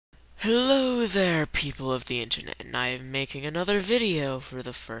Hello there, people of the internet, and I am making another video for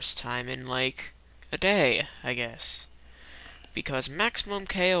the first time in like a day, I guess. Because Maximum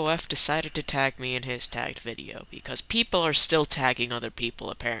KOF decided to tag me in his tagged video, because people are still tagging other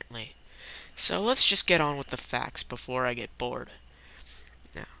people apparently. So let's just get on with the facts before I get bored.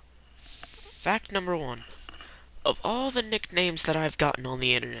 Now, fact number 1. Of all the nicknames that I've gotten on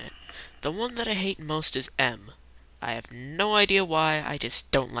the internet, the one that I hate most is M. I have no idea why, I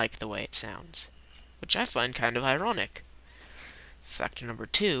just don't like the way it sounds, which I find kind of ironic. Fact number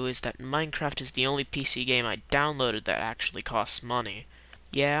 2 is that Minecraft is the only PC game I downloaded that actually costs money.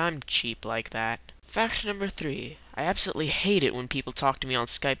 Yeah, I'm cheap like that. Fact number 3, I absolutely hate it when people talk to me on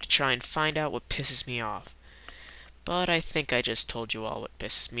Skype to try and find out what pisses me off. But I think I just told you all what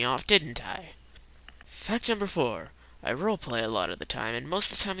pisses me off, didn't I? Fact number 4, I roleplay a lot of the time, and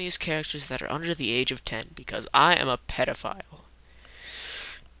most of the time I use characters that are under the age of 10 because I am a pedophile.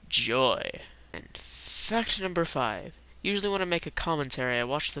 Joy. And fact number 5, usually when I make a commentary I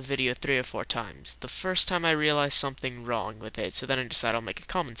watch the video 3 or 4 times. The first time I realize something wrong with it, so then I decide I'll make a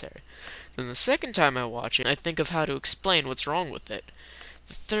commentary. Then the second time I watch it, I think of how to explain what's wrong with it.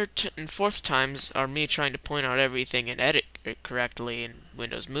 The third and fourth times are me trying to point out everything and edit it correctly in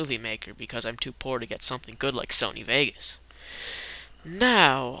Windows Movie Maker because I'm too poor to get something good like Sony Vegas.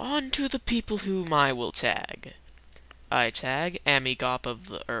 Now, on to the people whom I will tag. I tag Amigop of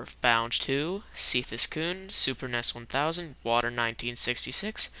the Earthbound 2, Cephas Kuhn, Super NES 1000, Water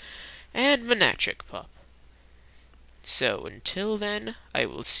 1966, and Manachik Pup. So until then, I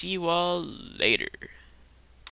will see you all later.